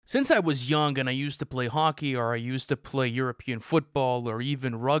Since I was young and I used to play hockey or I used to play European football or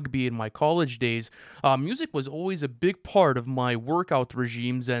even rugby in my college days, music was always a big part of my workout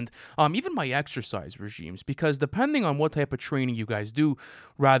regimes and even my exercise regimes. Because depending on what type of training you guys do,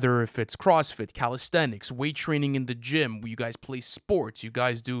 rather if it's CrossFit, calisthenics, weight training in the gym, you guys play sports, you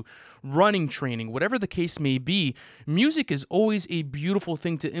guys do running training, whatever the case may be, music is always a beautiful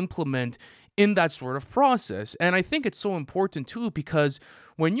thing to implement in that sort of process. And I think it's so important too because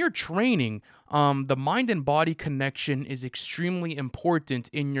when you're training, the mind and body connection is extremely important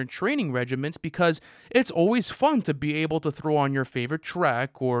in your training regimens because it's always fun to be able to throw on your favorite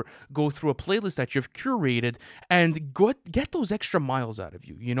track or go through a playlist that you've curated and get those extra miles out of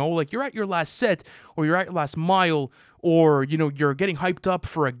you. You know, like you're at your last set or you're at your last mile or, you know, you're getting hyped up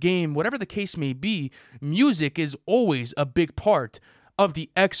for a game, whatever the case may be, music is always a big part of the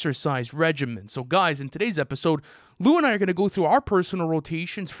exercise regimen. So guys, in today's episode, Lou and I are going to go through our personal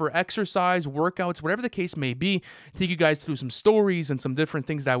rotations for exercise, workouts, whatever the case may be, take you guys through some stories and some different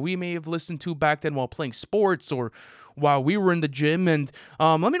things that we may have listened to back then while playing sports or while we were in the gym. And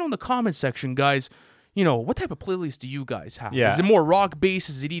let me know in the comment section, guys, you know, what type of playlist do you guys have? Yeah. Is it more rock based?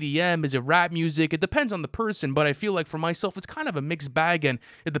 Is it EDM? Is it rap music? It depends on the person, but I feel like for myself, it's kind of a mixed bag and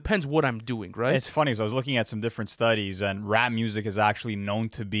it depends what I'm doing, right? It's funny, so I was looking at some different studies, and rap music is actually known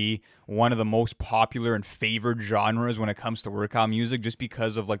to be one of the most popular and favored genres when it comes to workout music just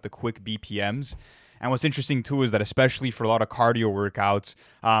because of like the quick BPMs. And what's interesting too is that especially for a lot of cardio workouts,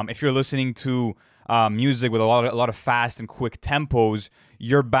 if you're listening to music with a lot of fast and quick tempos,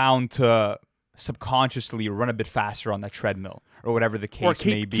 you're bound to subconsciously run a bit faster on that treadmill or whatever the case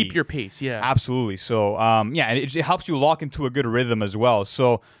may be. Keep your pace, yeah. Absolutely. So, and it helps you lock into a good rhythm as well.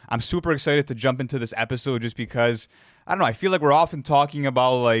 So I'm super excited to jump into this episode just because, I don't know, I feel like we're often talking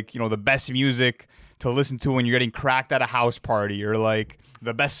about like, you know, the best music to listen to when you're getting cracked at a house party or like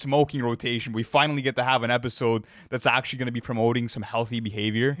the best smoking rotation. We finally get to have an episode that's actually going to be promoting some healthy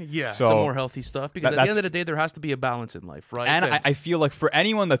behavior. Yeah, so some more healthy stuff. Because at the end of the day, there has to be a balance in life, right? And I feel like for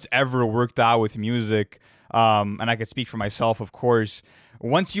anyone that's ever worked out with music, and I could speak for myself, of course,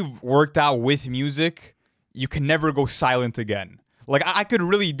 once you've worked out with music, you can never go silent again. Like, I could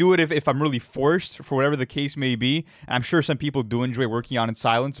really do it if I'm really forced, for whatever the case may be. And I'm sure some people do enjoy working out in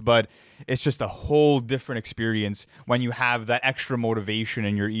silence, but it's just a whole different experience when you have that extra motivation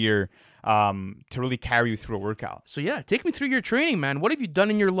in your ear to really carry you through a workout. So yeah, take me through your training, man. What have you done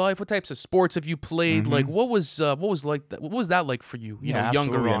in your life? What types of sports have you played? Like, what was that like for you? You know,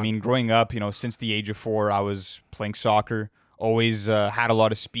 absolutely. younger on. I mean, growing up, you know, since the age of 4, I was playing soccer. Always had a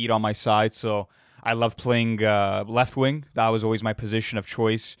lot of speed on my side, so I loved playing left wing. That was always my position of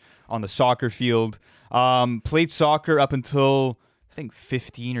choice on the soccer field. Played soccer up until, I think,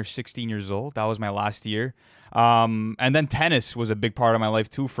 15 or 16 years old. That was my last year. And then tennis was a big part of my life,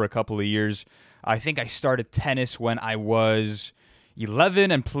 too, for a couple of years. I think I started tennis when I was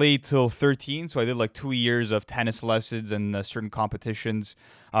 11 and played till 13. So I did like 2 years of tennis lessons and certain competitions.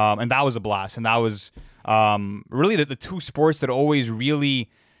 And that was a blast. And that was really the two sports that always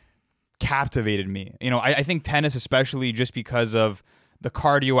really captivated me. You know, I think tennis, especially just because of the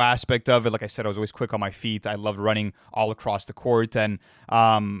cardio aspect of it. Like I said, I was always quick on my feet. I loved running all across the court, and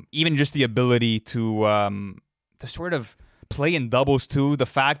even just the ability to sort of play in doubles too. The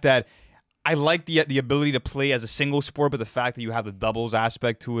fact that I like the ability to play as a single sport, but the fact that you have the doubles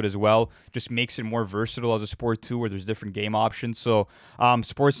aspect to it as well just makes it more versatile as a sport too, where there's different game options. So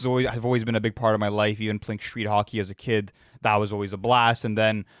sports have always been a big part of my life. Even playing street hockey as a kid, that was always a blast. And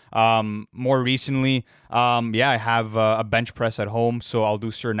then more recently, I have a bench press at home, so I'll do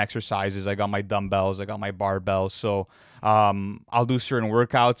certain exercises. I got my dumbbells, I got my barbells, so I'll do certain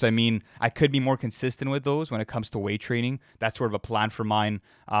workouts. I mean, I could be more consistent with those when it comes to weight training. That's sort of a plan for mine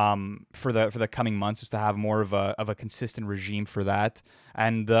for the coming months, is to have more of a consistent regime for that.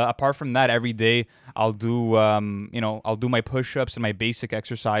 And apart from that, every day I'll do I'll do my push-ups and my basic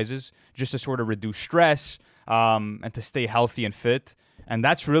exercises just to sort of reduce stress and to stay healthy and fit. And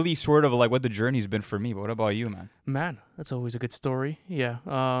that's really sort of like what the journey's been for me. But what about you, man? Man, that's always a good story. Yeah.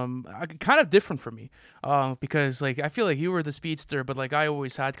 Kind of different for me. Because like I feel like you were the speedster, but like I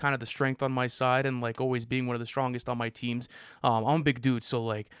always had kind of the strength on my side and like always being one of the strongest on my teams. I'm a big dude, so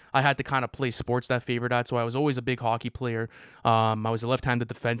like I had to kind of play sports that favored that. So I was always a big hockey player. I was a left-handed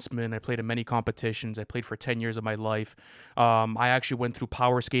defenseman. I played in many competitions. I played for 10 years of my life. I actually went through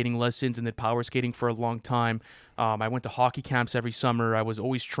power skating lessons and did power skating for a long time. I went to hockey camps every summer. I was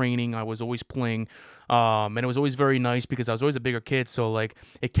always training. I was always playing. And it was always always very nice because I was always a bigger kid, so like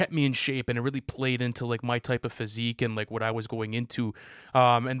it kept me in shape and it really played into like my type of physique and like what I was going into.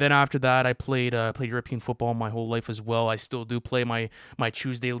 And then after that, I played European football my whole life as well. I still do play my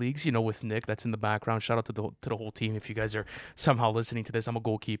Tuesday leagues, you know, with Nick. That's in the background. Shout out to the whole team if you guys are somehow listening to this. I'm a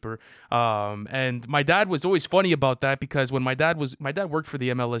goalkeeper. And my dad was always funny about that because when my dad worked for the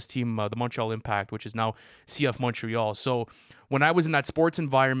MLS team, the Montreal Impact, which is now CF Montreal. So when I was in that sports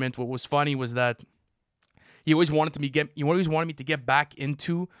environment, what was funny was that he always wanted me to get back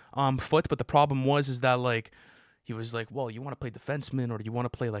into foot, but the problem is that like he was like, well, you want to play defenseman or do you want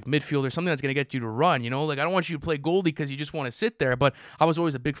to play like midfielder, something that's going to get you to run, you know? Like I don't want you to play goalie because you just want to sit there. But I was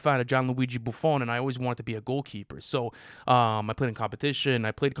always a big fan of Gianluigi Buffon and I always wanted to be a goalkeeper. So I played in competition,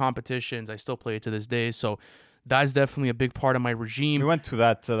 I played competitions, I still play it to this day. So that's definitely a big part of my regime. We went to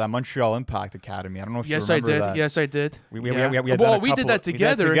that Montreal Impact Academy. I don't know if you Yes, I remember did. that. Yes, I did. We Yeah. had done we did that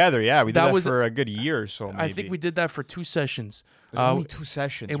together. Yeah, we did that was for a good year or so. Maybe. I think we did that for 2 sessions. It was only 2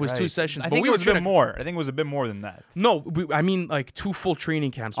 sessions. It was right. 2 sessions. I but think we it were was a bit gonna- more. I think it was a bit more than that. No, I mean like 2 full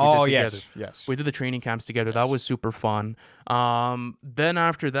training camps we Oh did together. yes. We did the training camps together. That was super fun. Then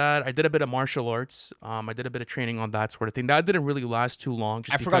after that, I did a bit of martial arts. I did a bit of training on that sort of thing. That didn't really last too long.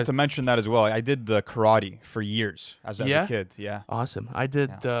 I forgot to mention that as well. I did karate for years as Yeah? a kid. Yeah. Awesome. I did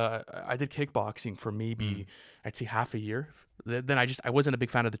kickboxing for maybe I'd say half a year. Then I wasn't a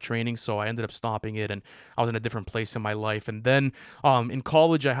big fan of the training, so I ended up stopping it, and I was in a different place in my life. And then in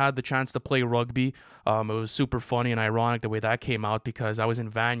college, I had the chance to play rugby. It was super funny and ironic the way that came out because I was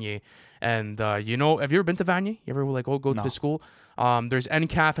in Vanier, and you know, have you ever been to Vanier? You ever like go to the school? There's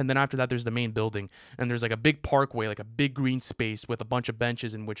NCAF, and then after that, there's the main building, and there's like a big parkway, like a big green space with a bunch of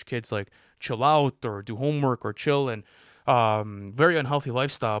benches in which kids like chill out or do homework or chill and. Very unhealthy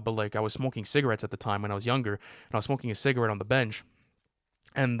lifestyle, but like I was smoking cigarettes at the time when I was younger, and I was smoking a cigarette on the bench,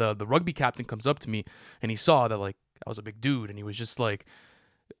 and the rugby captain comes up to me, and he saw that like I was a big dude, and he was just like,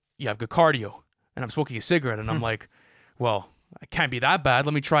 "You have good cardio," and I'm smoking a cigarette, and I'm like, "Well, I can't be that bad.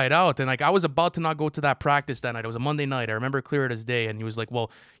 Let me try it out." And like I was about to not go to that practice that night. It was a Monday night. I remember it clear as day. And he was like,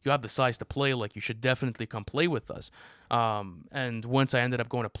 "Well, you have the size to play. Like you should definitely come play with us." And once I ended up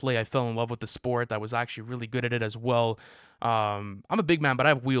going to play, I fell in love with the sport. I was actually really good at it as well. I'm a big man, but I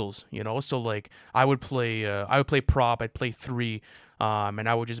have wheels, you know. So like I would play prop. I'd play 3. And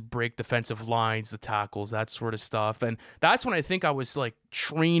I would just break defensive lines, the tackles, that sort of stuff. And that's when I think I was like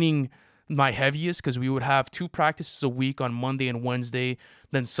training my heaviest because we would have 2 practices a week on Monday and Wednesday.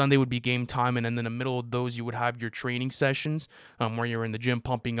 Then Sunday would be game time, and then in the middle of those, you would have your training sessions where you're in the gym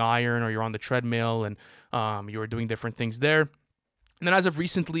pumping iron or you're on the treadmill and you were doing different things there. And then as of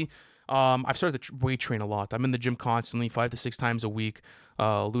recently, I've started to weight train a lot. I'm in the gym constantly, 5 to 6 times a week.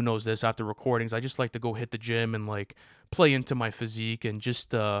 Lou knows this. After recordings, I just like to go hit the gym and like play into my physique and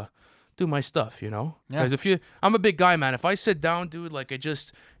just do my stuff, you know? Because I'm a big guy, man. If I sit down, dude, like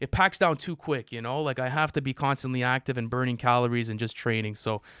it packs down too quick, you know? Like I have to be constantly active and burning calories and just training.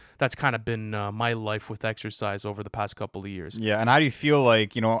 So that's kind of been my life with exercise over the past couple of years. Yeah, and how do you feel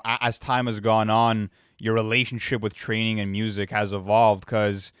like, you know, as time has gone on, your relationship with training and music has evolved?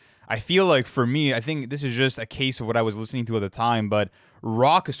 Because I feel like for me, I think this is just a case of what I was listening to at the time, but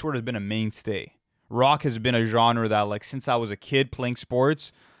rock has sort of been a mainstay. Rock has been a genre that, like, since I was a kid playing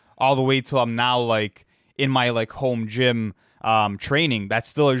sports, all the way till I'm now like in my like home gym training, that's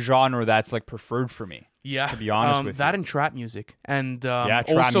still a genre that's like preferred for me. Yeah, to be honest with that you. and trap music, and trap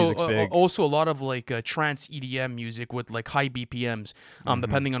also music's big. Also a lot of like trance EDM music with like high BPMs,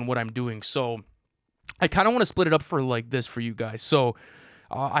 depending on what I'm doing. So I kind of want to split it up for like this for you guys. So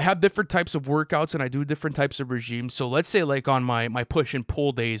I have different types of workouts and I do different types of regimes. So let's say like on my push and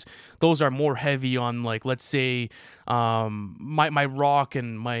pull days, those are more heavy on like, let's say my rock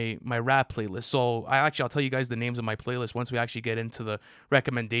and my rap playlist. So I'll tell you guys the names of my playlist once we actually get into the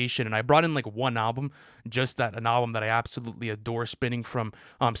recommendation. And I brought in like one album, just an album that I absolutely adore, spinning from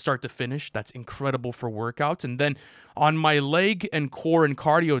start to finish. That's incredible for workouts. And then on my leg and core and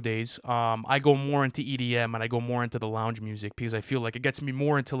cardio days, I go more into EDM and I go more into the lounge music because I feel like it gets me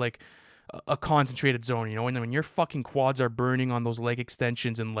more into like a concentrated zone, you know, and when your fucking quads are burning on those leg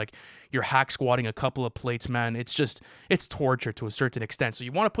extensions and like you're hack squatting a couple of plates, man, it's torture to a certain extent. So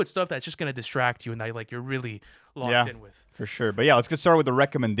you want to put stuff that's just going to distract you and that like you're really locked in with. For sure. But yeah, let's get started with the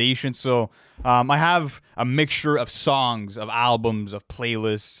recommendations. So I have a mixture of songs, of albums, of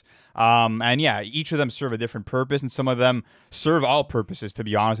playlists. And yeah, each of them serve a different purpose, and some of them serve all purposes, to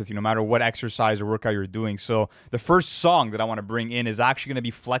be honest with you, no matter what exercise or workout you're doing. So the first song that I want to bring in is actually going to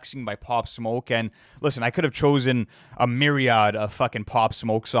be Flexing by Pop Smoke. And listen, I could have chosen a myriad of fucking Pop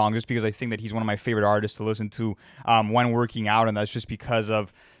Smoke songs just because I think that he's one of my favorite artists to listen to when working out, and that's just because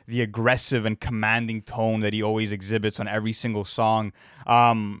of the aggressive and commanding tone that he always exhibits on every single song.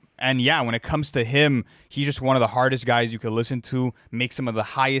 And yeah, when it comes to him, he's just one of the hardest guys you could listen to, make some of the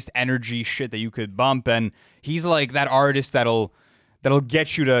highest energy shit that you could bump, and he's like that artist that'll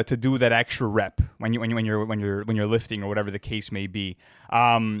get you to do that extra rep when you're lifting or whatever the case may be.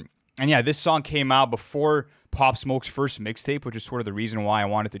 And yeah, this song came out before Pop Smoke's first mixtape, which is sort of the reason why I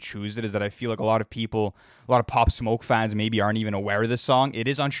wanted to choose it, is that I feel like a lot of Pop Smoke fans maybe aren't even aware of this song. It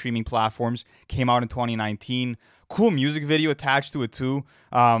is on streaming platforms, came out in 2019. Cool music video attached to it too.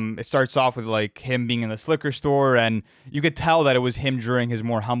 It starts off with like him being in this liquor store, and you could tell that it was him during his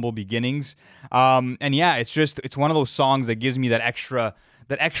more humble beginnings. And yeah, it's one of those songs that gives me that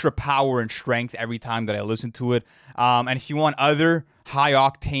extra power and strength every time that I listen to it. And if you want other high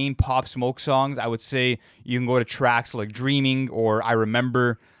octane Pop Smoke songs, I would say you can go to tracks like Dreaming or I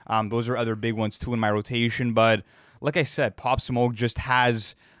Remember. Those are other big ones too in my rotation. But like I said, Pop Smoke just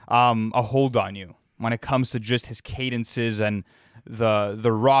has a hold on you when it comes to just his cadences and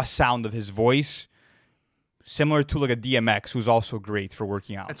the raw sound of his voice. Similar to like a DMX, who's also great for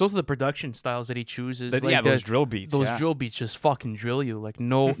working out. It's also the production styles that he chooses. Those drill beats. Those drill beats just fucking drill you. Like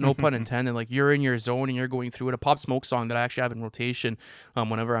no pun intended. Like you're in your zone and you're going through it. A Pop Smoke song that I actually have in rotation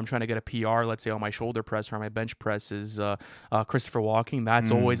whenever I'm trying to get a PR, let's say on my shoulder press or on my bench press, is Christopher Walking.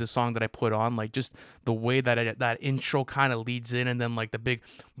 That's always a song that I put on. Like just the way that that intro kind of leads in, and then like the big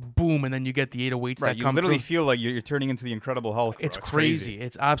boom, and then you get the 808s that come through. You literally feel like you're turning into the Incredible Hulk. Bro. It's crazy.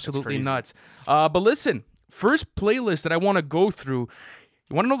 It's absolutely nuts. But listen. First playlist that I want to go through.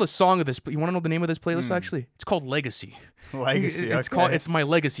 You want to know the song of this? You want to know the name of this playlist? Actually, it's called Legacy. Legacy. It's my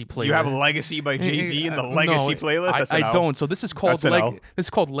Legacy playlist. Do you have Legacy by Jay-Z in the Legacy playlist? I don't. So this is called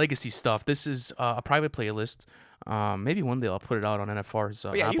Legacy Stuff. This is a private playlist. Maybe one day I'll put it out on NFR's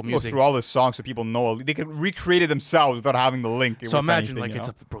you Apple can Music. Go through all the songs so people know they can recreate it themselves without having the link. So imagine it's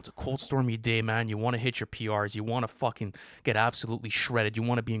a cold, stormy day, man. You want to hit your PRs. You want to fucking get absolutely shredded. You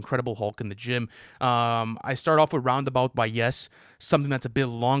want to be Incredible Hulk in the gym. I start off with Roundabout by Yes, something that's a bit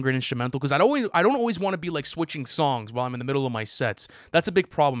longer and instrumental, because I don't always want to be like switching songs while I'm in the middle of my sets. That's a big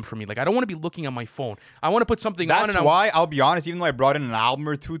problem for me. Like I don't want to be looking at my phone. I want to put something on. That's why I'll be honest. Even though I brought in an album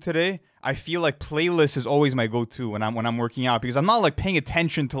or two today, I feel like playlist is always my go-to when I'm working out, because I'm not like paying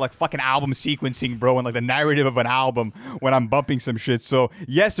attention to like fucking album sequencing, bro, and like the narrative of an album when I'm bumping some shit. So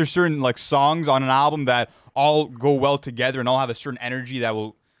yes, there's certain like songs on an album that all go well together and all have a certain energy that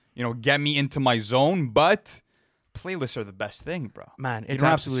will, get me into my zone. But playlists are the best thing, bro. Man, it's you don't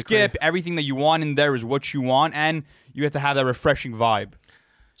absolutely have to skip. crazy. Everything that you want in there is what you want, and you have to have that refreshing vibe.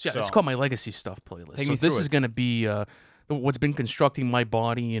 So yeah, it's called my Legacy Stuff playlist. So this is gonna be what's been constructing my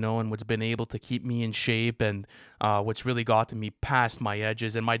body, and what's been able to keep me in shape, and what's really gotten me past my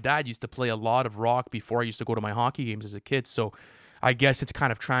edges. And my dad used to play a lot of rock before I used to go to my hockey games as a kid, so I guess it's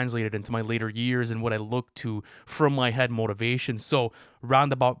kind of translated into my later years and what I look to from my head motivation. So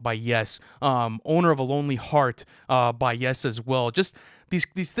Roundabout by Yes, Owner of a Lonely Heart by Yes as well. Just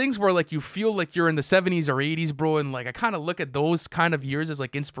these things where like you feel like you're in the 70s or 80s, bro, and like I kind of look at those kind of years as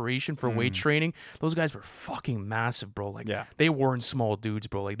like inspiration for weight training. Those guys were fucking massive, bro. Like they weren't small dudes,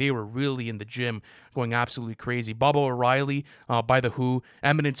 bro. Like they were really in the gym going absolutely crazy. Bubba O'Reilly by The Who,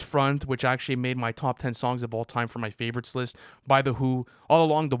 Eminence Front, which actually made my top 10 songs of all time for my favorites list, by The Who, All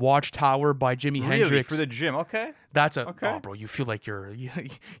Along the Watchtower by Jimi Hendrix. For the gym, okay. That's bro, you feel like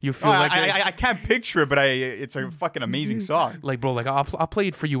you feel like I can't picture it, but it's a fucking amazing song. Like, bro, like I'll play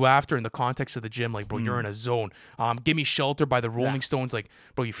it for you after in the context of the gym. Like, bro, you're in a zone. Give Me Shelter by the Rolling Stones. Like,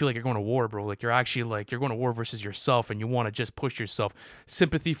 bro, you feel like you're going to war, bro. Like you're actually like you're going to war versus yourself, and you want to just push yourself.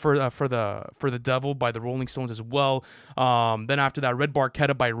 Sympathy for the Devil by the Rolling Stones as well. Then after that, Red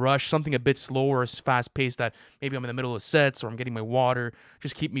Barchetta by Rush. Something a bit slower, fast paced, that maybe I'm in the middle of sets or I'm getting my water.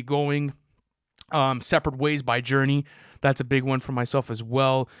 Just keep me going. Separate Ways by Journey. That's a big one for myself as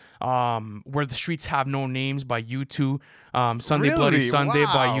well. Where the Streets Have No Names by U2. Sunday Really? Bloody Sunday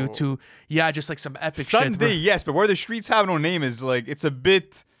by Wow. U2. Yeah, just like some epic shit. Sunday, yes, but Where the Streets Have No Name is like it's a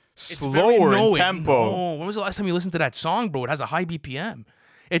bit slower in tempo. No. When was the last time you listened to that song, bro? It has a high BPM.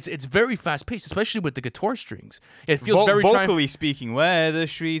 It's very fast paced, especially with the guitar strings. It feels very vocally speaking. Where the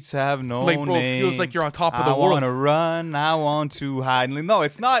streets have no like, bro, name. it feels like you're on top of the I world. want to run. I want to hide. No,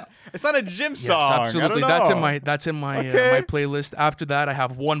 it's not. It's not a gym song. Yes, absolutely. I don't know. That's in my Okay. my playlist. After that, I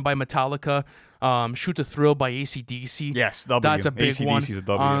have One by Metallica. Shoot to Thrill by AC/DC. Yes, W. That's a big AC/DC is a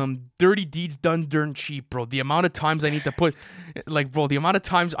W. one. Dirty Deeds Done Dirt Cheap, bro. The amount of times I need to put, like, bro, the amount of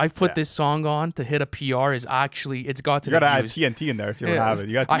times I've put this song on to hit a PR is actually, it's got to You gotta the add views. TNT in there if you don't have it.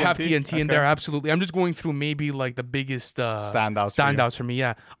 You got TNT? I have TNT in Okay. there, absolutely. I'm just going through maybe like the biggest Standouts for me.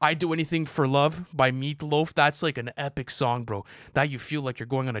 Yeah, I Do Anything for Love by Meatloaf. That's like an epic song, bro. That you feel like you're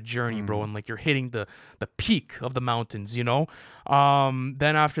going on a journey, bro, and like you're hitting the peak of the mountains, you know.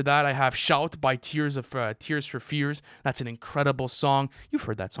 Then after that, I have Shout by Tears for Fears. That's an incredible song. You've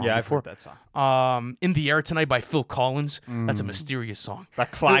heard that song Yeah, before. I've heard that song. In the Air Tonight by Phil Collins. That's a mysterious song.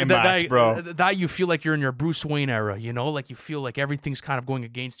 That climax, bro. That you feel like you're in your Bruce Wayne era, you know? Like you feel like everything's kind of going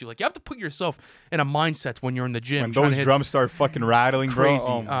against you. Like you have to put yourself in a mindset when you're in the gym. When trying to those hit drums start fucking rattling, crazy.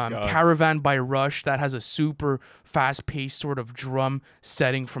 bro. Oh my God. Caravan by Rush. That has a super fast-paced sort of drum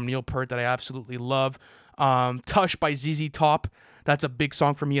setting from Neil Peart that I absolutely love. Tush by ZZ Top. That's a big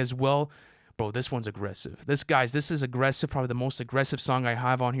song for me as well. Bro, this one's aggressive. This is aggressive. Probably the most aggressive song I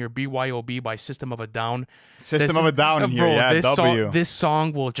have on here. BYOB by System of a Down. System of a Down in here, bro, yeah, W. This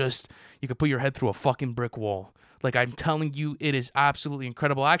song will just, you could put your head through a fucking brick wall. Like, I'm telling you, it is absolutely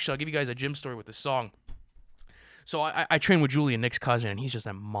incredible. Actually, I'll give you guys a gym story with this song. So I train with Julian, Nick's cousin, and he's just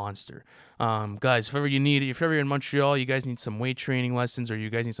a monster. Guys, if ever you're in Montreal, you guys need some weight training lessons or you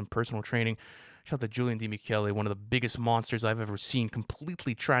guys need some personal training, shout out to Julian DiMichele, one of the biggest monsters I've ever seen,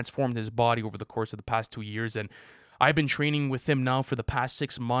 completely transformed his body over the course of the past 2 years. And I've been training with him now for the past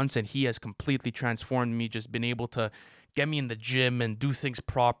 6 months, and he has completely transformed me, just been able to get me in the gym and do things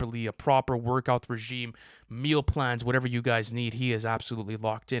properly, a proper workout regime, meal plans, whatever you guys need. He is absolutely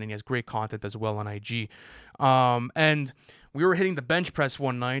locked in, and he has great content as well on IG. And we were hitting the bench press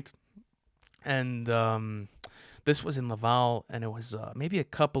one night, and this was in Laval, and it was maybe a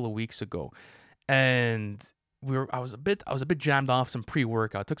couple of weeks ago. And I was a bit jammed off some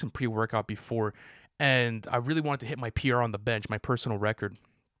pre-workout. I took some pre-workout before, and I really wanted to hit my PR on the bench, my personal record.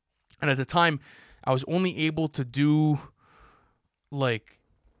 And at the time, I was only able to do like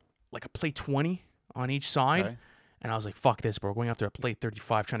a plate 20 on each side. Okay. And I was like, fuck this, bro. Going after a plate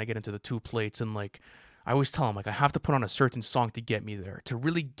 35, trying to get into the 2 plates. And like, I always tell him, like, I have to put on a certain song to get me there, to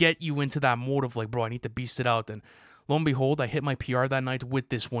really get you into that mode of like, bro, I need to beast it out. And lo and behold, I hit my PR that night with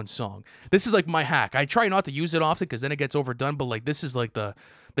this one song. This is like my hack. I try not to use it often because then it gets overdone, but like this is like the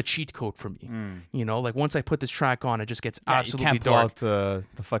cheat code for me. You know, like once I put this track on, it just gets absolutely you can't pull dark. out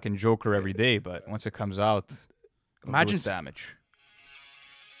the fucking Joker every day, but once it comes out, Imagine damage.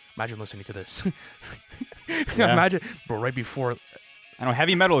 Imagine listening to this. Yeah. Imagine, bro, right before, I know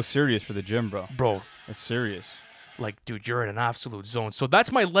heavy metal is serious for the gym, bro. bro, It's serious. like, dude, you're in an absolute zone. So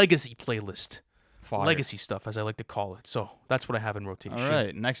that's my legacy playlist. Fire. Legacy stuff, as I like to call it. So that's what I have in rotation. All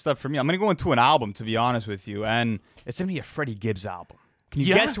right, next up for me, I'm gonna go into an album, to be honest with you, and it's gonna be a Freddie Gibbs album. Can you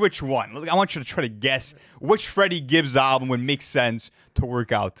Yeah? guess which one? Look, I want you to try to guess which Freddie Gibbs album would make sense to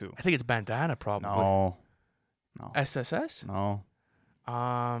work out to. I think it's Bandana, probably. No, SSS? no,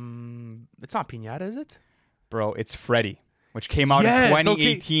 It's not Piñata, is it? bro, it's Freddie, which came out Yes, in okay.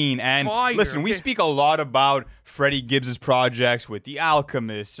 2018. And Fire, listen, we okay. speak a lot about Freddie Gibbs' projects with The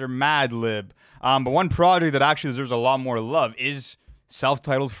Alchemist or Madlib. But one project that actually deserves a lot more love is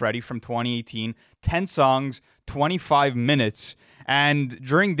self-titled Freddie from 2018. 10 songs, 25 minutes. And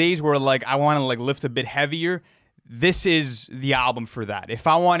during days where like I want to like lift a bit heavier, this is the album for that. If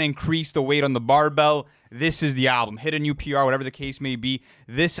I want to increase the weight on the barbell, this is the album. Hit a new PR, whatever the case may be.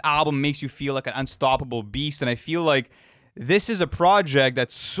 This album makes you feel like an unstoppable beast. And I feel like this is a project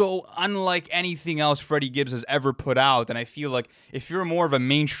that's so unlike anything else Freddie Gibbs has ever put out. And I feel like if you're more of a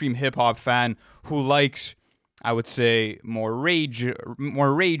mainstream hip-hop fan who likes, I would say, more rage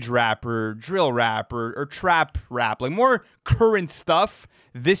rap or drill rap or trap rap, like more current stuff,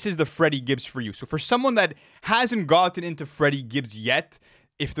 this is the Freddie Gibbs for you. So for someone that hasn't gotten into Freddie Gibbs yet,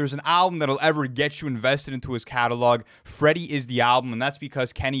 if there's an album that'll ever get you invested into his catalog, Freddie is the album, and that's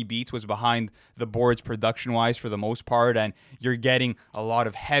because Kenny Beats was behind the boards production-wise for the most part, and you're getting a lot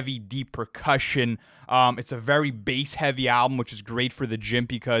of heavy, deep percussion. It's a very bass-heavy album, which is great for the gym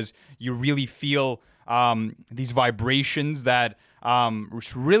because you really feel these vibrations that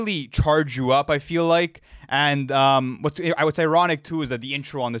really charge you up, I feel like. And what's ironic, too, is that the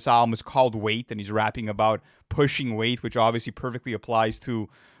intro on this album is called Weight, and he's rapping about pushing weight, which obviously perfectly applies to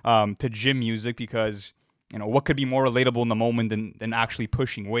gym music because, you know, what could be more relatable in the moment than actually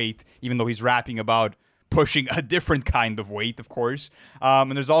pushing weight, even though he's rapping about pushing a different kind of weight, of course.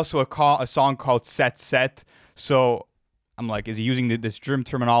 And there's also a song called Set. So I'm like, is he using this gym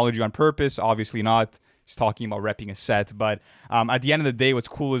terminology on purpose? Obviously not. he's talking about repping a set. But at the end of the day, what's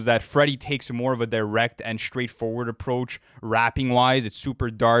cool is that Freddie takes more of a direct and straightforward approach, rapping wise. It's super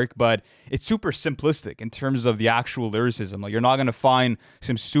dark, but it's super simplistic in terms of the actual lyricism. Like, you're not gonna find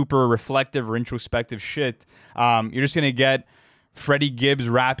some super reflective or introspective shit. You're just gonna get Freddie Gibbs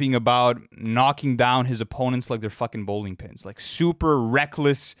rapping about knocking down his opponents like they're fucking bowling pins. Like, super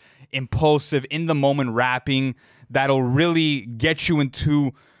reckless, impulsive, in the moment rapping that'll really get you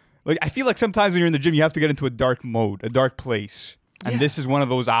into, like, I feel like sometimes when you're in the gym, you have to get into a dark mode, a dark place. And this is one of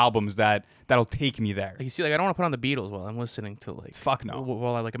those albums that'll take me there. Like, you see, like, I don't want to put on the Beatles while I'm listening to, like, fuck no.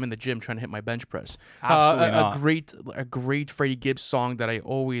 While I'm in the gym trying to hit my bench press. Absolutely not. A great Freddie Gibbs song that I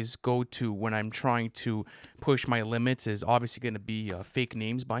always go to when I'm trying to push my limits is obviously going to be Fake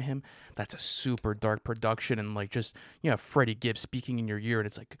Names by him. That's a super dark production, and, like, just, Freddie Gibbs speaking in your ear, and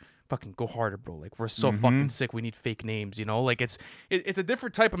it's like, fucking go harder, bro. Like, we're so fucking sick. We need fake names, Like, it's a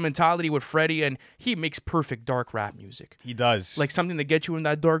different type of mentality with Freddie, and he makes perfect dark rap music. He does. Like, something to get you in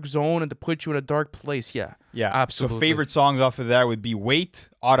that dark zone and to put you in a dark place. Yeah, absolutely. So favorite songs off of there would be Wait,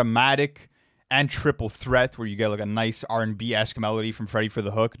 Automatic, and Triple Threat, where you get like a nice R&B-esque melody from Freddie for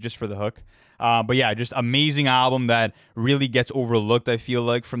the hook, just for the hook. But yeah, just amazing album that really gets overlooked, I feel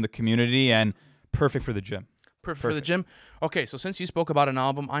like, from the community, and perfect for the gym. Perfect for the gym. Okay, so since you spoke about an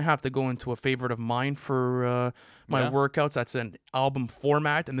album, I have to go into a favorite of mine for my workouts. That's an album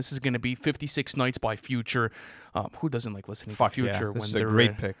format, and this is going to be 56 Nights by Future. Who doesn't like listening to Future? Yeah. This when is they're a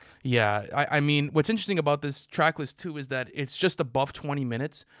great pick. Yeah, I mean, what's interesting about this track list too is that it's just above 20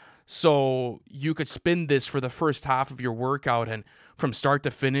 minutes. So you could spin this for the first half of your workout, and from start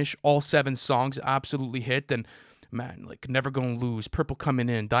to finish, all 7 songs absolutely hit. And man, like, Never Gonna Lose, Purple Coming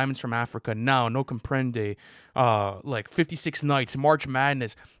In, Diamonds from Africa, Now, No Comprende, like 56 Nights, March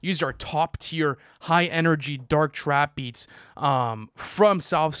Madness. These are top tier, high energy, dark trap beats from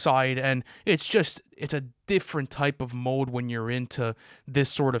Southside, and it's a different type of mode when you're into this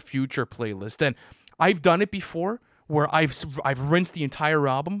sort of Future playlist. And I've done it before, where I've rinsed the entire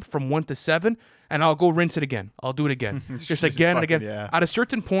album from 1 to 7, and I'll go rinse it again. I'll do it again, just again and again. Yeah. At a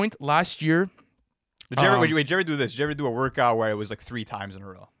certain point last year. Did you ever do this? Did you ever do a workout where it was like 3 times in a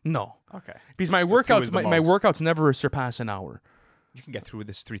row? No. Okay. Because my workouts never surpass an hour. You can get through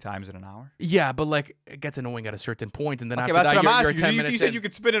this 3 times in an hour? Yeah, but, like, it gets annoying at a certain point, and then after that's that, what I'm you're asking. 10 You minutes said in. you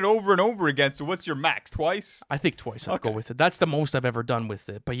could spin it over and over again, so what's your max? Twice? I think twice I'd go with it. That's the most I've ever done with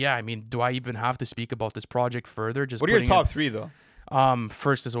it. But yeah, I mean, do I even have to speak about this project further? Just what are your top 3, though?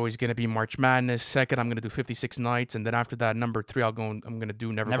 First is always going to be March Madness. Second, I'm going to do 56 Nights, and then after that, number 3, I'm going to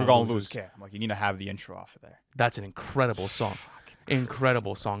do Never Gonna Lose. Okay, like, you need to have the intro off of there. That's an incredible song.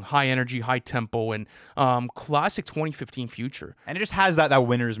 Incredible song. High energy, high tempo, and classic 2015 Future. And it just has that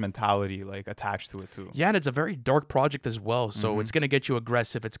winner's mentality, like, attached to it, too. Yeah, and it's a very dark project as well. So it's going to get you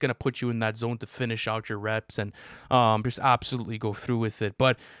aggressive. It's going to put you in that zone to finish out your reps and just absolutely go through with it.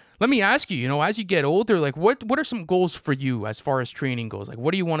 But let me ask you, as you get older, like, what are some goals for you as far as training goes? Like,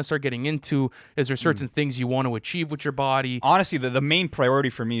 what do you want to start getting into? Is there certain things you want to achieve with your body? Honestly, the main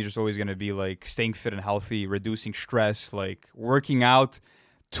priority for me is just always going to be, like, staying fit and healthy, reducing stress, like, working out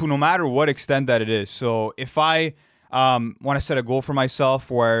to no matter what extent that it is. So if I want to set a goal for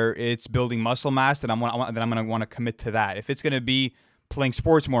myself where it's building muscle mass, then I'm going to want to commit to that. If it's going to be playing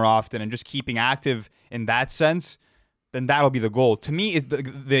sports more often and just keeping active in that sense, then that'll be the goal. To me,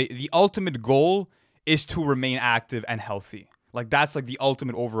 the ultimate goal is to remain active and healthy. Like, that's like the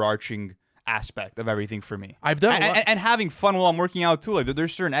ultimate overarching aspect of everything for me. I've done and having fun while I'm working out too. Like,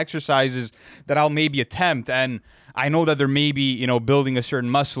 there's certain exercises that I'll maybe attempt, and I know that they're maybe building a certain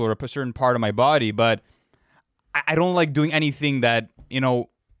muscle or a certain part of my body, but I don't like doing anything that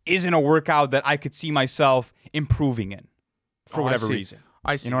isn't a workout that I could see myself improving in for whatever reason.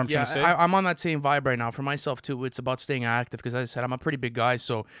 I see. You know what I'm trying to say? I'm on that same vibe right now. For myself too, it's about staying active because, as I said, I'm a pretty big guy.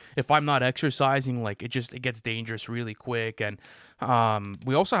 So if I'm not exercising, like, it gets dangerous really quick. And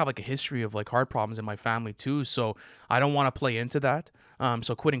we also have, like, a history of, like, heart problems in my family too. So I don't want to play into that.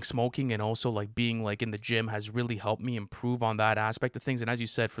 So quitting smoking and also, like, being, like, in the gym has really helped me improve on that aspect of things. And as you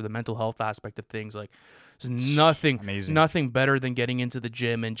said, for the mental health aspect of things, like, there's nothing better than getting into the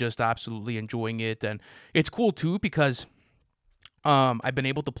gym and just absolutely enjoying it. And it's cool too because I've been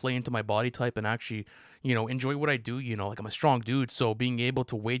able to play into my body type and actually, enjoy what I do. Like, I'm a strong dude, so being able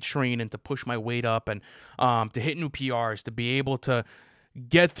to weight train and to push my weight up and to hit new PRs, to be able to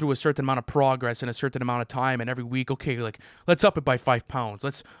get through a certain amount of progress in a certain amount of time, and every week, okay, like, let's up it by 5 pounds.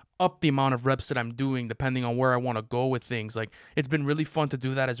 Let's up the amount of reps that I'm doing depending on where I want to go with things. Like, it's been really fun to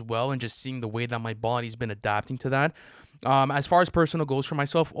do that as well, and just seeing the way that my body's been adapting to that. As far as personal goals for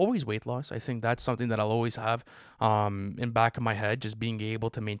myself, always weight loss. I think that's something that I'll always have in back of my head. Just being able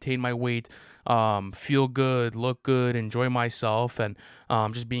to maintain my weight, feel good, look good, enjoy myself, and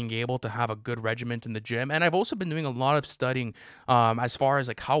just being able to have a good regiment in the gym. And I've also been doing a lot of studying as far as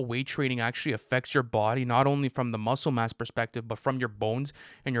like how weight training actually affects your body, not only from the muscle mass perspective, but from your bones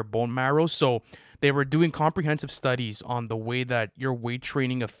and your bone marrow. So they were doing comprehensive studies on the way that your weight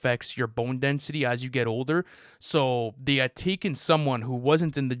training affects your bone density as you get older. So they had taken someone who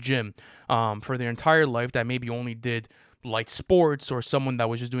wasn't in the gym for their entire life, that maybe only did light sports, or someone that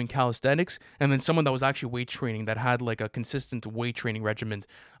was just doing calisthenics, and then someone that was actually weight training, that had like a consistent weight training regimen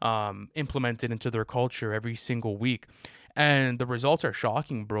implemented into their culture every single week. And the results are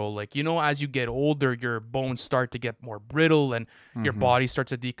shocking, bro. Like, as you get older, your bones start to get more brittle, and your body starts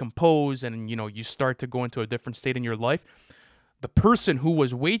to decompose, and, you start to go into a different state in your life. The person who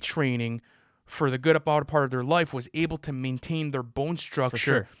was weight training for the good part of their life was able to maintain their bone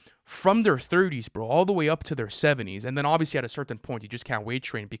structure from their 30s, bro, all the way up to their 70s. And then obviously at a certain point, you just can't weight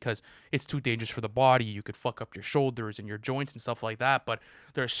train because it's too dangerous for the body. You could fuck up your shoulders and your joints and stuff like that. But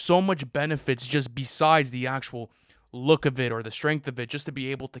there's so much benefits just besides the actual look of it or the strength of it, just to be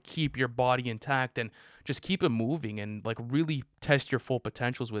able to keep your body intact and just keep it moving and like really test your full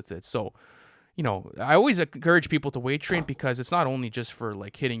potentials with it. So, I always encourage people to weight train, because it's not only just for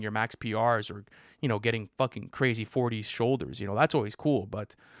like hitting your max PRs or, getting fucking crazy 40s shoulders. That's always cool,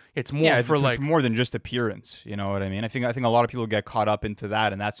 but it's more it's more than just appearance. You know what I mean? I think a lot of people get caught up into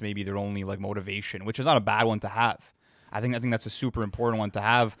that, and that's maybe their only like motivation, which is not a bad one to have. I think that's a super important one to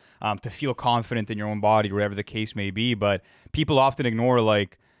have, to feel confident in your own body, whatever the case may be. But people often ignore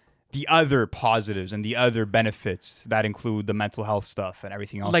like the other positives and the other benefits that include the mental health stuff and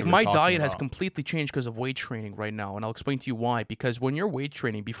everything else. Like, my diet has completely changed because of weight training right now, and I'll explain to you why. Because when you're weight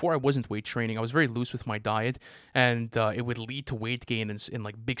training, before I wasn't weight training, I was very loose with my diet, and it would lead to weight gain in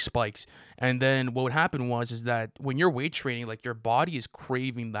like big spikes. And then what would happen is that when you're weight training, like, your body is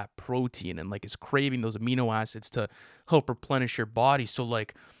craving that protein and like is craving those amino acids to help replenish your body. So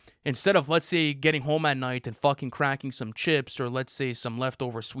like, instead of, let's say, getting home at night and fucking cracking some chips, or let's say some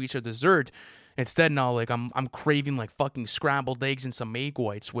leftover sweets or dessert, instead now like I'm craving like fucking scrambled eggs and some egg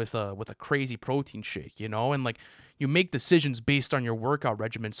whites with a crazy protein shake, and like, you make decisions based on your workout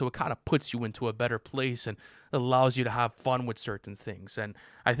regimen, so it kind of puts you into a better place and allows you to have fun with certain things. And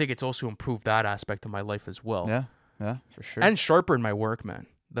I think it's also improved that aspect of my life as well. Yeah, for sure. And sharpened my work, man.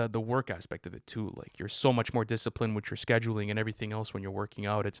 The work aspect of it too. Like, you're so much more disciplined with your scheduling and everything else when you're working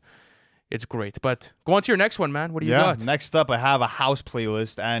out. It's great. But go on to your next one, man. What do you got? Next up, I have a house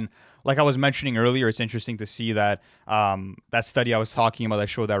playlist. And like I was mentioning earlier, it's interesting to see that that study I was talking about that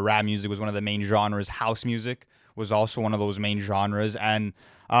showed that rap music was one of the main genres. House music was also one of those main genres. And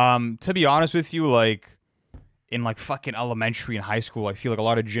to be honest with you, like, in like fucking elementary and high school, I feel like a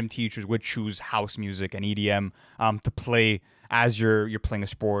lot of gym teachers would choose house music and EDM to play as you're playing a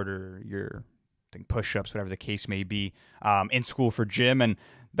sport, or you're doing push-ups, whatever the case may be, in school for gym. And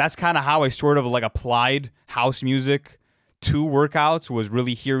that's kind of how I sort of like applied house music to workouts, was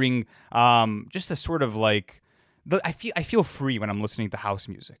really hearing just a sort of like, I feel free when I'm listening to house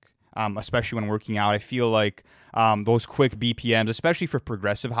music, especially when working out. I feel like those quick BPMs, especially for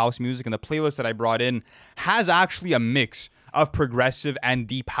progressive house music, and the playlist that I brought in has actually a mix of progressive and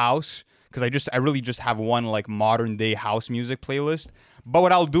deep house, because I really just have one like modern day house music playlist. But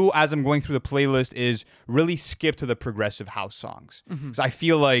what I'll do as I'm going through the playlist is really skip to the progressive house songs, because I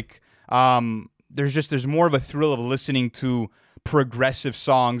feel like there's more of a thrill of listening to progressive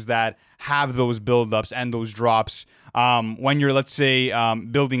songs that have those build-ups and those drops when you're, let's say,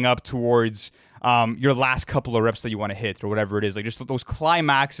 building up towards your last couple of reps that you want to hit, or whatever it is. Like, just those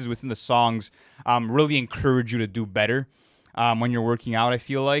climaxes within the songs really encourage you to do better when you're working out, I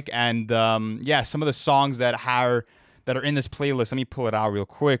feel like. And some of the songs that are in this playlist, let me pull it out real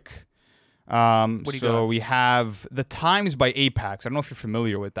quick. What do you got? We have The Times by Apex. I don't know if you're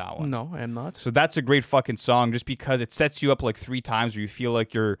familiar with that one. No, I am not. So that's a great fucking song, just because it sets you up like 3 times where you feel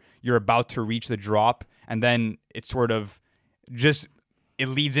like you're about to reach the drop, and then it sort of just, it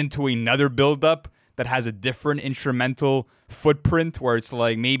leads into another build-up that has a different instrumental footprint, where it's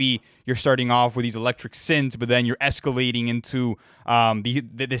like maybe you're starting off with these electric synths, but then you're escalating into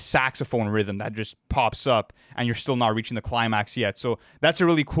this saxophone rhythm that just pops up, and you're still not reaching the climax yet. So that's a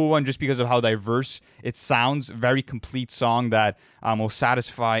really cool one, just because of how diverse it sounds. Very complete song that will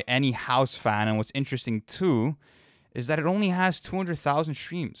satisfy any house fan. And what's interesting too is that it only has 200,000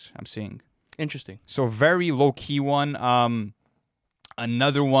 streams, I'm seeing. Interesting. So very low-key one.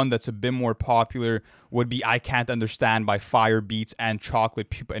 Another one that's a bit more popular would be I Can't Understand by Fire Beats and Chocolate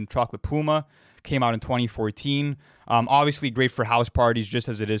Puma. came out in 2014. Obviously great for house parties just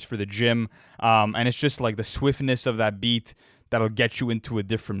as it is for the gym. And it's just like the swiftness of that beat that'll get you into a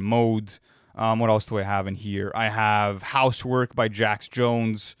different mode. What else do I have in here? I have Housework by Jax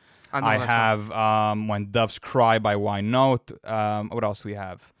Jones. I have When Doves Cry by Why Not. What else do we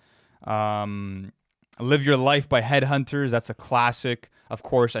have? Live Your Life by Headhunters. That's a classic. Of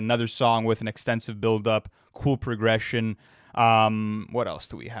course, another song with an extensive build-up, cool progression. What else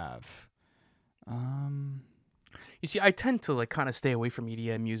do we have? You see, I tend to like kind of stay away from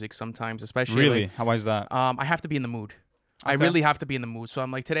EDM music sometimes, especially. Really? Like, How is that? I have to be in the mood. I really have to be in the mood. So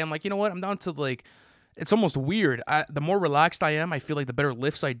I'm like, today, I'm like, you know what? I'm down to like, it's almost weird. The more relaxed I am, I feel like the better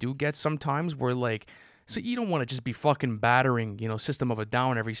lifts I do get sometimes. Where like, so you don't want to just be fucking battering, System of a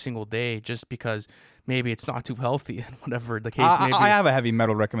Down every single day just because maybe it's not too healthy and whatever the case may be. I have a heavy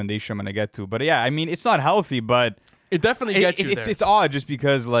metal recommendation I'm going to get to. But yeah, I mean, it's not healthy, but it definitely gets you there. It's odd just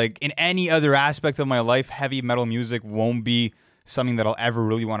because like in any other aspect of my life, heavy metal music won't be something that I'll ever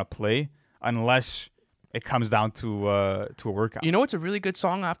really want to play unless it comes down to a workout. You know, it's a really good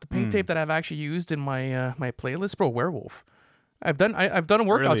song off the Pink Tape that I've actually used in my my playlist, bro. Werewolf. I've done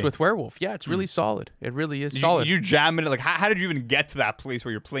workouts Really? with Werewolf. Yeah, it's really solid. It really is solid. You jam it like how did you even get to that place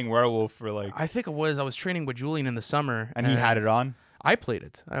where you're playing Werewolf for like? I think I was training with Julian in the summer, And he had it on. I played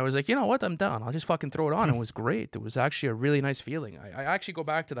it. I was like, you know what? I'm down. I'll just fucking throw it on. It was great. It was actually a really nice feeling. I actually go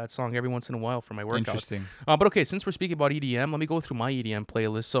back to that song every once in a while for my workouts. Interesting. But okay, since we're speaking about EDM, let me go through my EDM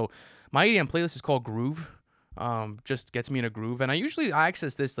playlist. So my EDM playlist is called Groove. Just gets me in a groove, and I usually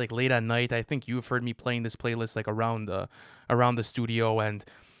access this like late at night. I think you've heard me playing this playlist like around the studio, and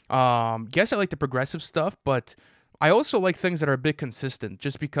guess I like the progressive stuff, but I also like things that are a bit consistent,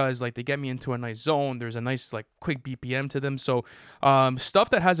 just because like they get me into a nice zone. There's a nice like quick BPM to them, so stuff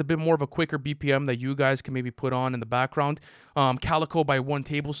that has a bit more of a quicker BPM that you guys can maybe put on in the background. Calico by One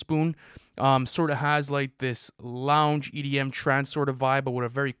Tablespoon. Sort of has like this lounge EDM trance sort of vibe, but with a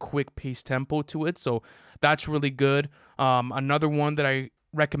very quick pace tempo to it. So that's really good. Another one that I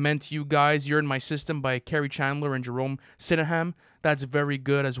recommend to you guys, You're in My System by Kerry Chandler and Jerome Sydenham. That's very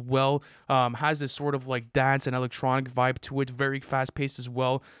good as well. Has this sort of like dance and electronic vibe to it. Very fast paced as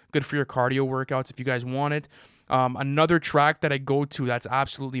well. Good for your cardio workouts if you guys want it. Another track that I go to that's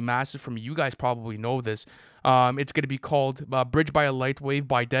absolutely massive for me. You guys probably know this. It's going to be called Bridge by a Light Wave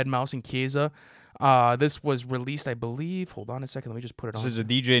by Deadmau5 and Keza. This was released, I believe. Hold on a second. Let me just put it on. So there's a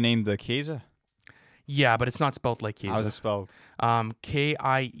DJ named Keza? Yeah, but it's not spelled like Keza. How's it spelled?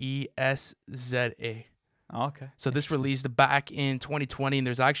 Kieszza. Oh, okay. So this released back in 2020, and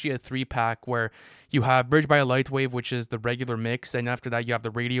there's actually a 3-pack where you have Bridge by a Light Wave, which is the regular mix, and after that you have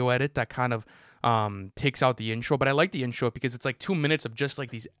the radio edit that kind of takes out the intro. But I like the intro because it's like 2 minutes of just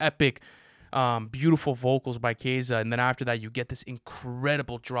like these epic, beautiful vocals by Keza, and then after that you get this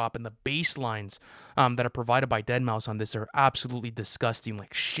incredible drop, and the bass lines that are provided by Deadmau5 on this are absolutely disgusting,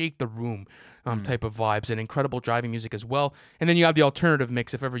 like shake the room type of vibes, and incredible driving music as well. And then you have the alternative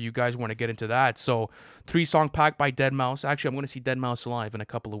mix if ever you guys want to get into that. So 3-song pack by Deadmau5. Actually, I'm going to see Deadmau5 live in a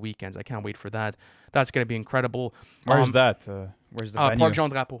couple of weekends. I can't wait for that. That's going to be incredible. Where's that? Where's the venue? Parc Jean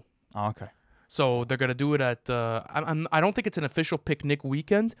Drapeau. Oh, okay. So they're gonna do it at. I don't think it's an official picnic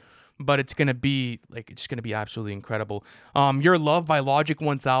weekend, but it's gonna be absolutely incredible. Your Love by Logic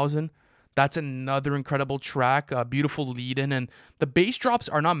 1000. That's another incredible track. Beautiful lead-in, and the bass drops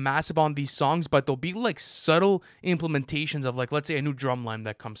are not massive on these songs, but they'll be like subtle implementations of like, let's say, a new drum line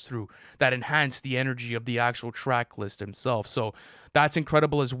that comes through that enhance the energy of the actual track list itself. So that's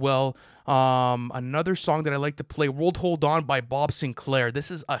incredible as well. Another song that I like to play, World Hold On by Bob Sinclair.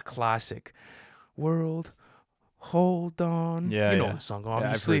 This is a classic. World Hold On. Yeah, you know the song,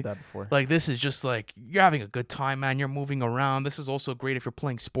 obviously. Yeah, I've heard that before. Like, this is just like, you're having a good time, man. You're moving around. This is also great if you're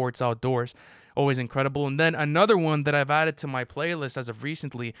playing sports outdoors. Always incredible. And then another one that I've added to my playlist as of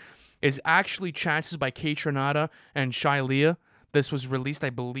recently is actually Chances by Kaytranada and Shylea. This was released,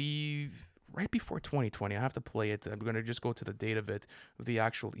 I believe, right before 2020. I have to play it. I'm going to just go to the date of it, of the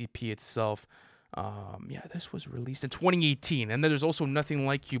actual EP itself. This was released in 2018. And then there's also Nothing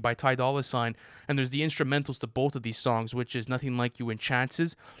Like You by Ty Dolla $ign. And there's the instrumentals to both of these songs, which is Nothing Like You and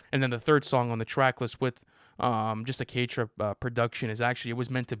Chances. And then the third song on the track list with just a Katra production is actually It Was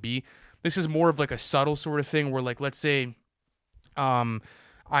Meant to Be. This is more of like a subtle sort of thing where, like, let's say I'm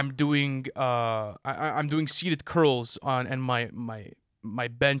doing seated curls on, and my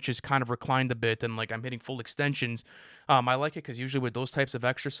bench is kind of reclined a bit, and like I'm hitting full extensions. I like it because usually with those types of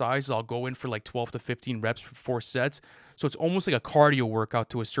exercises, I'll go in for like 12 to 15 reps for 4 sets. So it's almost like a cardio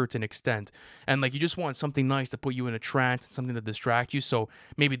workout to a certain extent. And like you just want something nice to put you in a trance, something to distract you. So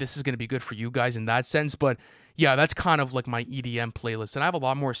maybe this is going to be good for you guys in that sense. But yeah, that's kind of like my EDM playlist. And I have a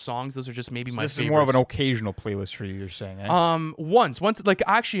lot more songs. Those are just maybe my This favorites. is more of an occasional playlist for you, you're saying, eh? Once, like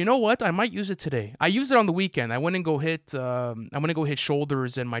actually, you know what? I might use it today. I used it on the weekend. I went and go hit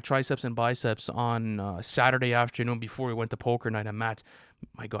shoulders and my triceps and biceps on Saturday afternoon before we went to poker night at Matt's.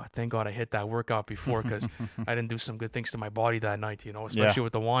 My God, thank God I hit that workout before because I didn't do some good things to my body that night, especially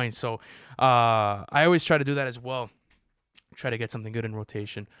with the wine. So I always try to do that as well. Try to get something good in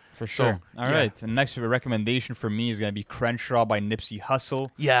rotation. For sure. All right. And next recommendation for me is going to be Crenshaw by Nipsey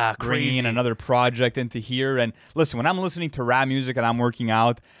Hussle. Yeah, crazy. Bringing another project into here. And listen, when I'm listening to rap music and I'm working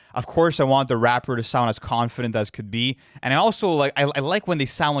out, of course I want the rapper to sound as confident as could be. And I also I like when they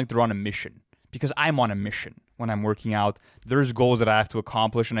sound like they're on a mission, because I'm on a mission when I'm working out. There's goals that I have to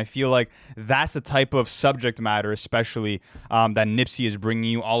accomplish, and I feel like that's the type of subject matter, especially that Nipsey is bringing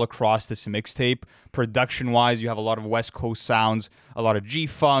you all across this mixtape. Production-wise, you have a lot of West Coast sounds, a lot of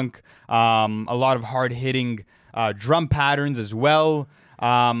G-Funk, a lot of hard-hitting drum patterns as well.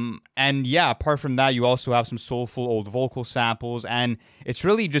 And yeah, apart from that, you also have some soulful old vocal samples, and it's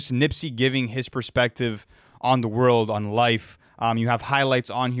really just Nipsey giving his perspective on the world, on life. You have highlights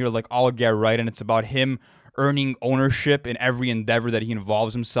on here like I'll Get Right, and it's about him earning ownership in every endeavor that he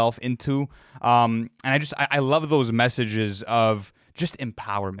involves himself into. And I love those messages of just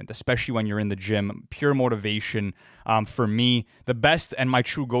empowerment, especially when you're in the gym. Pure motivation. For me, the best and my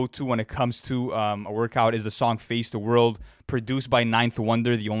true go-to when it comes to a workout is the song Face the World, produced by Ninth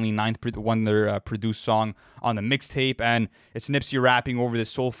Wonder, the only Ninth Wonder produced song on the mixtape. And it's Nipsey rapping over this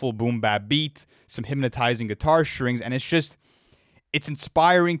soulful boom bap beat, some hypnotizing guitar strings, and it's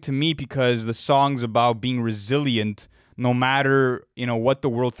inspiring to me because the song's about being resilient no matter, what the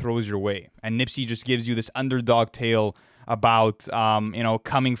world throws your way. And Nipsey just gives you this underdog tale about,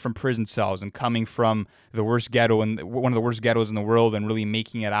 coming from prison cells and coming from the worst ghetto and one of the worst ghettos in the world and really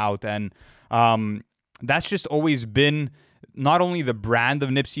making it out. And that's just always been not only the brand of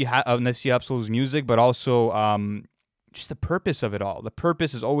Nipsey Hussle's music, but also just the purpose of it all. The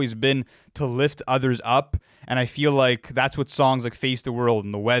purpose has always been to lift others up. And I feel like that's what songs like Face the World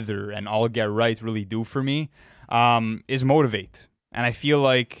and The Weather and I'll Get Right really do for me, is motivate. And I feel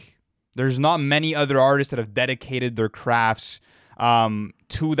like there's not many other artists that have dedicated their crafts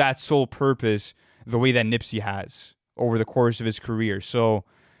to that sole purpose the way that Nipsey has over the course of his career. So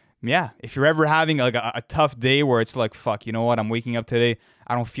yeah, if you're ever having like a tough day where it's like, fuck, you know what, I'm waking up today,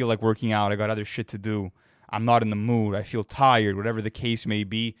 I don't feel like working out, I got other shit to do, I'm not in the mood, I feel tired, whatever the case may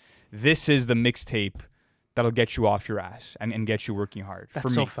be, this is the mixtape that'll get you off your ass and get you working hard. That's for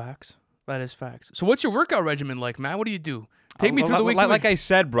me. so facts. That is facts. So what's your workout regimen like, man? What do you do? Take me through the week. Like I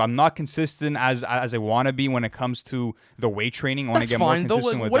said, bro, I'm not consistent as I want to be when it comes to the weight training. I want to get more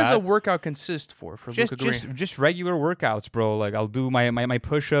consistent with that. What does a workout consist for Luka Green? Just regular workouts, bro. Like I'll do my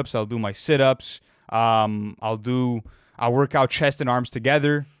push-ups, I'll do my sit-ups, I'll work out chest and arms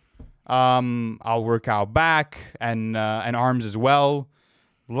together. I'll work out back and arms as well.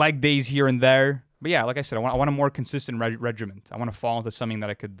 Leg days here and there. But yeah, like I said, I want a more consistent regiment. I want to fall into something that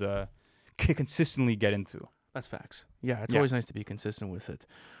I could consistently get into. That's facts. Yeah, it's always nice to be consistent with it.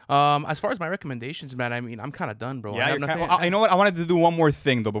 As far as my recommendations, man, I mean, I'm kind of done, bro. Yeah, you know what? I wanted to do one more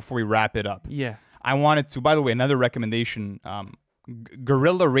thing, though, before we wrap it up. Yeah. I wanted to, by the way, another recommendation,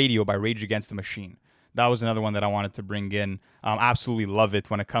 Guerrilla Radio by Rage Against the Machine. That was another one that I wanted to bring in. Absolutely love it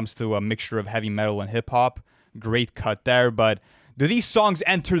when it comes to a mixture of heavy metal and hip-hop. Great cut there. But do these songs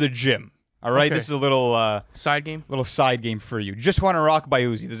enter the gym? All right, This is a little side game. Little side game for you. Just Wanna Rock by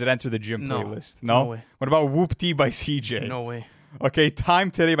Uzi. Does it enter the gym playlist? No way. What about Whoop-Dee by CJ? No way. Okay, Time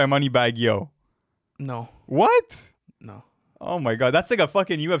Today by Moneybagg Yo. No. What? No. Oh my God, that's like a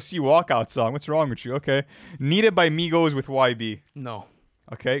fucking UFC walkout song. What's wrong with you? Okay, Need It by Migos with YB. No.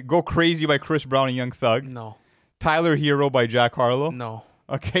 Okay, Go Crazy by Chris Brown and Young Thug. No. Tyler Hero by Jack Harlow. No.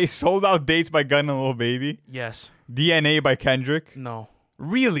 Okay, Sold Out Dates by Gun and Lil Baby. Yes. DNA by Kendrick. No.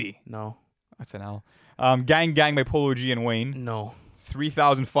 Really? No. That's an L. Gang Gang by Polo G and Wayne. No.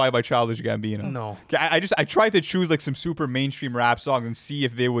 3005 by Childish Gambino. No. Okay, I tried to choose like some super mainstream rap songs and see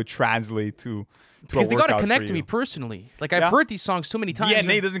if they would translate to because they gotta connect to me personally. Like I've heard these songs too many times.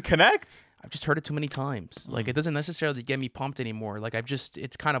 DNA doesn't connect? I've just heard it too many times. Like it doesn't necessarily get me pumped anymore. Like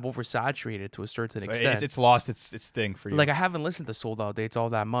it's kind of oversaturated to a certain extent. It's lost its thing for you. Like I haven't listened to Sold Out Dates all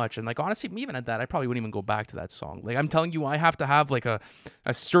that much. And like honestly, even at that, I probably wouldn't even go back to that song. Like I'm telling you, I have to have like a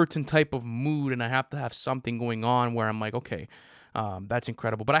certain type of mood and I have to have something going on where I'm like, okay, That's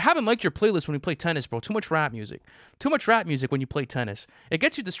incredible. But I haven't liked your playlist when you play tennis, bro. Too much rap music. Too much rap music when you play tennis. It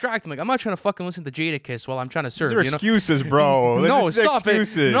gets you distracted. Like, I'm not trying to fucking listen to Jadakiss while I'm trying to serve. These are excuses, bro. No, This is stop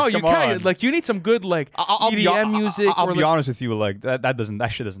excuses. it. No, you Come can't. on. Like, you need some good like I'll EDM music. I'll be honest with you. Like that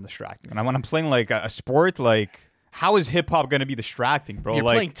shit doesn't distract me. When I'm playing like a sport, like how is hip hop gonna be distracting, bro? You're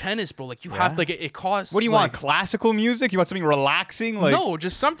like playing tennis, bro. Like you have like it costs. what do you want? Classical music? You want something relaxing? Like no,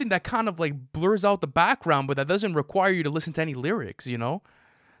 just something that kind of like blurs out the background, but that doesn't require you to listen to any lyrics. You know.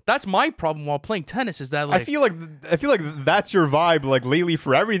 That's my problem while playing tennis is that like I feel like that's your vibe like lately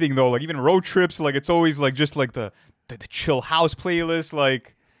for everything though. Like even road trips, like it's always like just like the chill house playlist.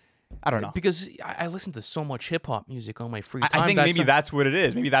 Like I don't know. Because I listen to so much hip hop music on my free time. I think maybe that's what it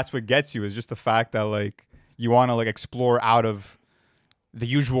is. Maybe that's what gets you is just the fact that like you want to like explore out of the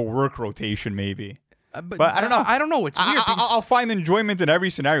usual work rotation maybe. But I don't know. I don't know. It's weird. I'll find enjoyment in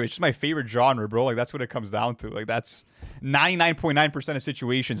every scenario. It's just my favorite genre, bro. Like that's what it comes down to. Like that's 99.9% of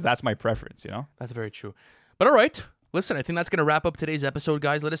situations. That's my preference. You know. That's very true. But all right. Listen, I think that's going to wrap up today's episode,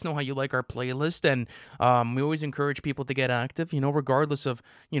 guys. Let us know how you like our playlist. And we always encourage people to get active, regardless of,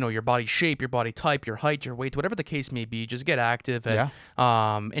 your body shape, your body type, your height, your weight, whatever the case may be. Just get active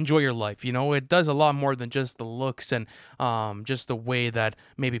and enjoy your life. It does a lot more than just the looks and just the way that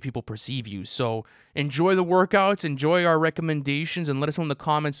maybe people perceive you. So enjoy the workouts, enjoy our recommendations, and let us know in the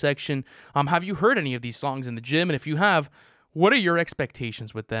comment section. Have you heard any of these songs in the gym? And if you have, what are your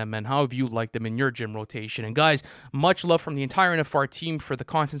expectations with them and how have you liked them in your gym rotation? And guys, much love from the entire NFR team for the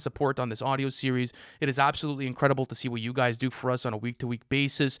constant support on this audio series. It is absolutely incredible to see what you guys do for us on a week-to-week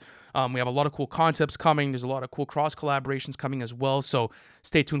basis. We have a lot of cool concepts coming. There's a lot of cool cross-collaborations coming as well. So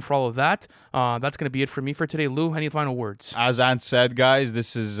stay tuned for all of that. That's going to be it for me for today. Lou, any final words? As Ant said, guys,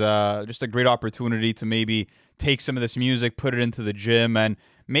 this is just a great opportunity to maybe take some of this music, put it into the gym, and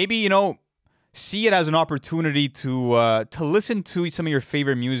maybe, see it as an opportunity to listen to some of your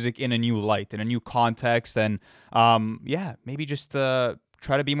favorite music in a new light, in a new context, and maybe just try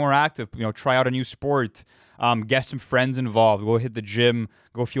to be more active. Try out a new sport, get some friends involved, go hit the gym,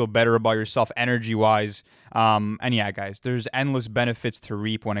 go feel better about yourself energy-wise. And yeah, guys, there's endless benefits to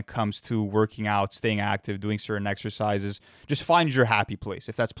reap when it comes to working out, staying active, doing certain exercises. Just find your happy place.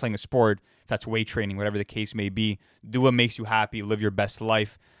 If that's playing a sport, if that's weight training, whatever the case may be, do what makes you happy, live your best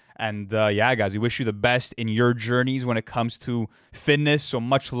life. And guys, we wish you the best in your journeys when it comes to fitness. So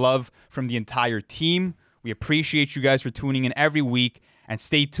much love from the entire team. We appreciate you guys for tuning in every week. And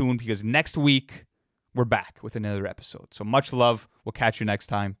stay tuned because next week, we're back with another episode. So much love. We'll catch you next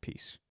time. Peace.